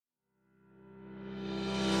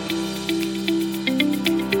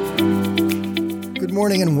Good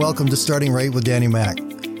morning and welcome to Starting Right with Danny Mac.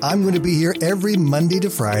 I'm going to be here every Monday to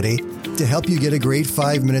Friday to help you get a great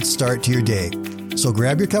 5-minute start to your day. So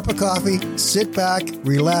grab your cup of coffee, sit back,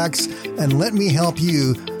 relax, and let me help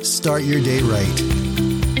you start your day right.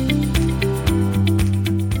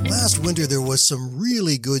 Last winter, there was some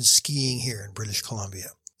really good skiing here in British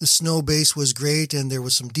Columbia. The snow base was great and there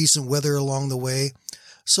was some decent weather along the way.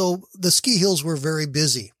 So the ski hills were very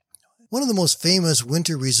busy. One of the most famous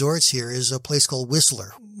winter resorts here is a place called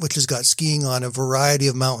Whistler, which has got skiing on a variety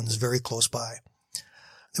of mountains very close by.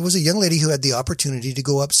 There was a young lady who had the opportunity to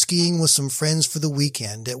go up skiing with some friends for the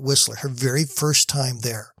weekend at Whistler, her very first time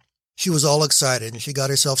there. She was all excited and she got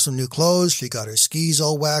herself some new clothes. She got her skis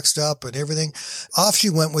all waxed up and everything. Off she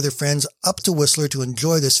went with her friends up to Whistler to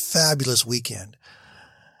enjoy this fabulous weekend.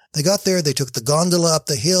 They got there, they took the gondola up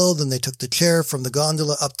the hill, then they took the chair from the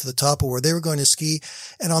gondola up to the top of where they were going to ski.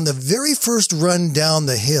 And on the very first run down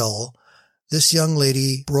the hill, this young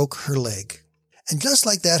lady broke her leg. And just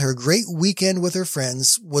like that, her great weekend with her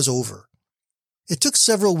friends was over. It took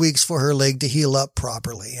several weeks for her leg to heal up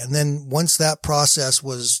properly. And then once that process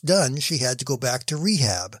was done, she had to go back to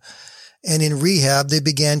rehab. And in rehab, they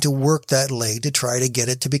began to work that leg to try to get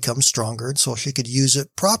it to become stronger so she could use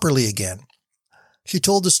it properly again. She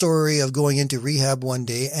told the story of going into rehab one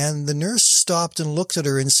day, and the nurse stopped and looked at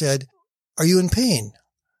her and said, "Are you in pain?"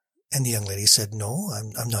 And the young lady said, "No,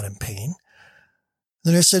 I'm not in pain."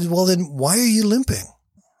 The nurse said, "Well, then why are you limping?"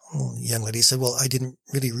 Well, the young lady said, "Well, I didn't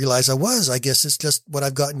really realize I was. I guess it's just what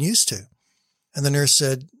I've gotten used to." And the nurse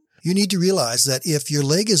said, "You need to realize that if your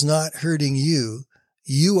leg is not hurting you,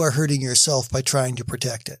 you are hurting yourself by trying to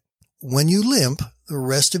protect it. When you limp, the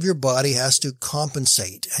rest of your body has to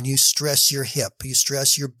compensate, and you stress your hip, you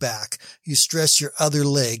stress your back, you stress your other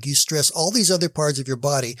leg, you stress all these other parts of your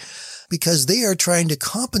body because they are trying to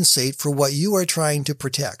compensate for what you are trying to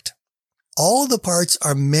protect. All of the parts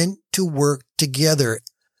are meant to work together.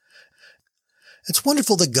 It's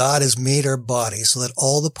wonderful that God has made our body so that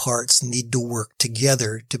all the parts need to work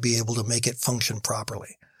together to be able to make it function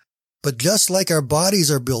properly. But just like our bodies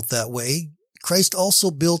are built that way, Christ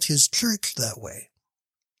also built his church that way.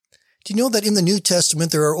 Do you know that in the New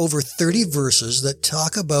Testament there are over 30 verses that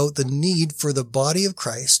talk about the need for the body of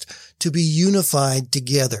Christ to be unified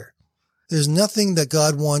together? There's nothing that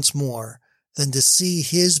God wants more than to see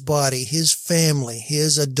his body, his family,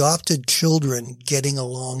 his adopted children getting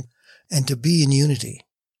along and to be in unity.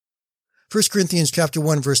 1 Corinthians chapter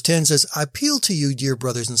 1 verse 10 says, "I appeal to you, dear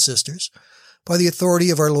brothers and sisters, by the authority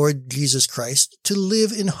of our Lord Jesus Christ, to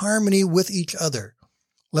live in harmony with each other.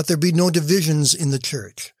 Let there be no divisions in the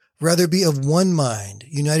church. Rather be of one mind,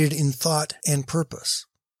 united in thought and purpose."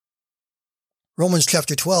 Romans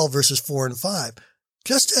chapter 12 verses 4 and 5.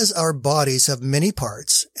 "Just as our bodies have many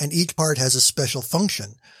parts, and each part has a special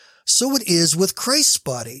function, so it is with Christ's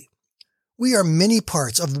body. We are many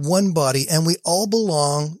parts of one body, and we all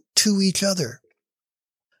belong to each other."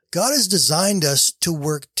 God has designed us to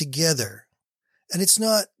work together. And it's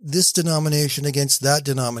not this denomination against that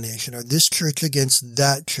denomination or this church against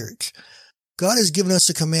that church. God has given us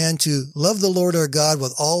a command to love the Lord our God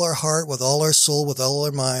with all our heart, with all our soul, with all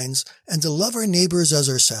our minds, and to love our neighbors as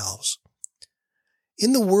ourselves.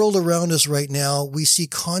 In the world around us right now, we see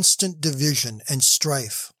constant division and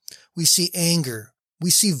strife. We see anger.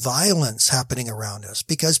 We see violence happening around us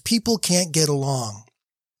because people can't get along.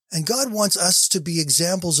 And God wants us to be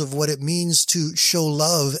examples of what it means to show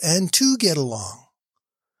love and to get along.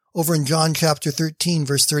 Over in John chapter 13,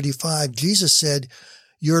 verse 35, Jesus said,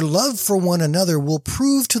 "Your love for one another will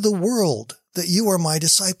prove to the world that you are my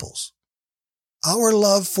disciples." Our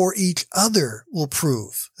love for each other will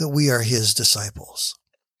prove that we are his disciples.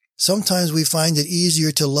 Sometimes we find it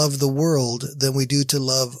easier to love the world than we do to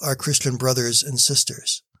love our Christian brothers and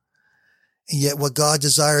sisters. And yet what God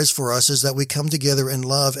desires for us is that we come together in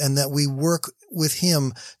love and that we work with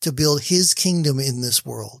him to build his kingdom in this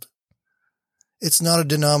world. It's not a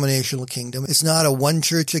denominational kingdom. It's not a one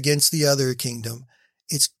church against the other kingdom.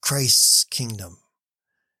 It's Christ's kingdom.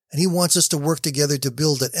 And he wants us to work together to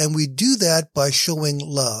build it. And we do that by showing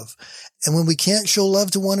love. And when we can't show love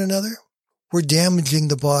to one another, we're damaging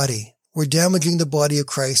the body. We're damaging the body of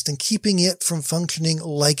Christ and keeping it from functioning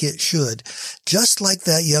like it should. Just like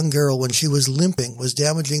that young girl when she was limping was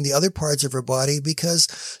damaging the other parts of her body because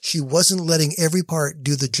she wasn't letting every part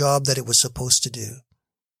do the job that it was supposed to do.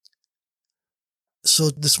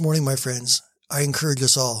 So this morning, my friends, I encourage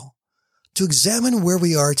us all to examine where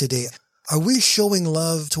we are today. Are we showing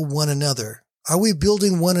love to one another? Are we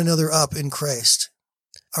building one another up in Christ?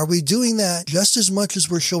 Are we doing that just as much as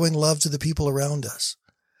we're showing love to the people around us?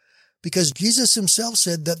 because Jesus himself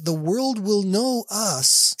said that the world will know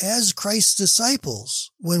us as Christ's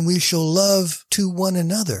disciples when we show love to one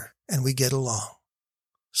another and we get along.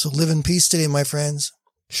 So live in peace today, my friends.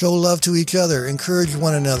 Show love to each other, encourage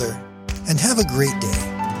one another, and have a great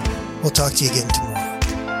day. We'll talk to you again tomorrow.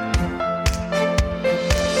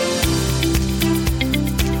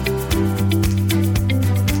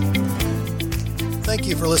 Thank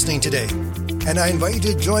you for listening today, and I invite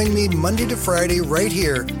you to join me Monday to Friday right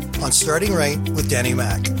here on Starting Right with Danny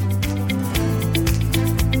Mack.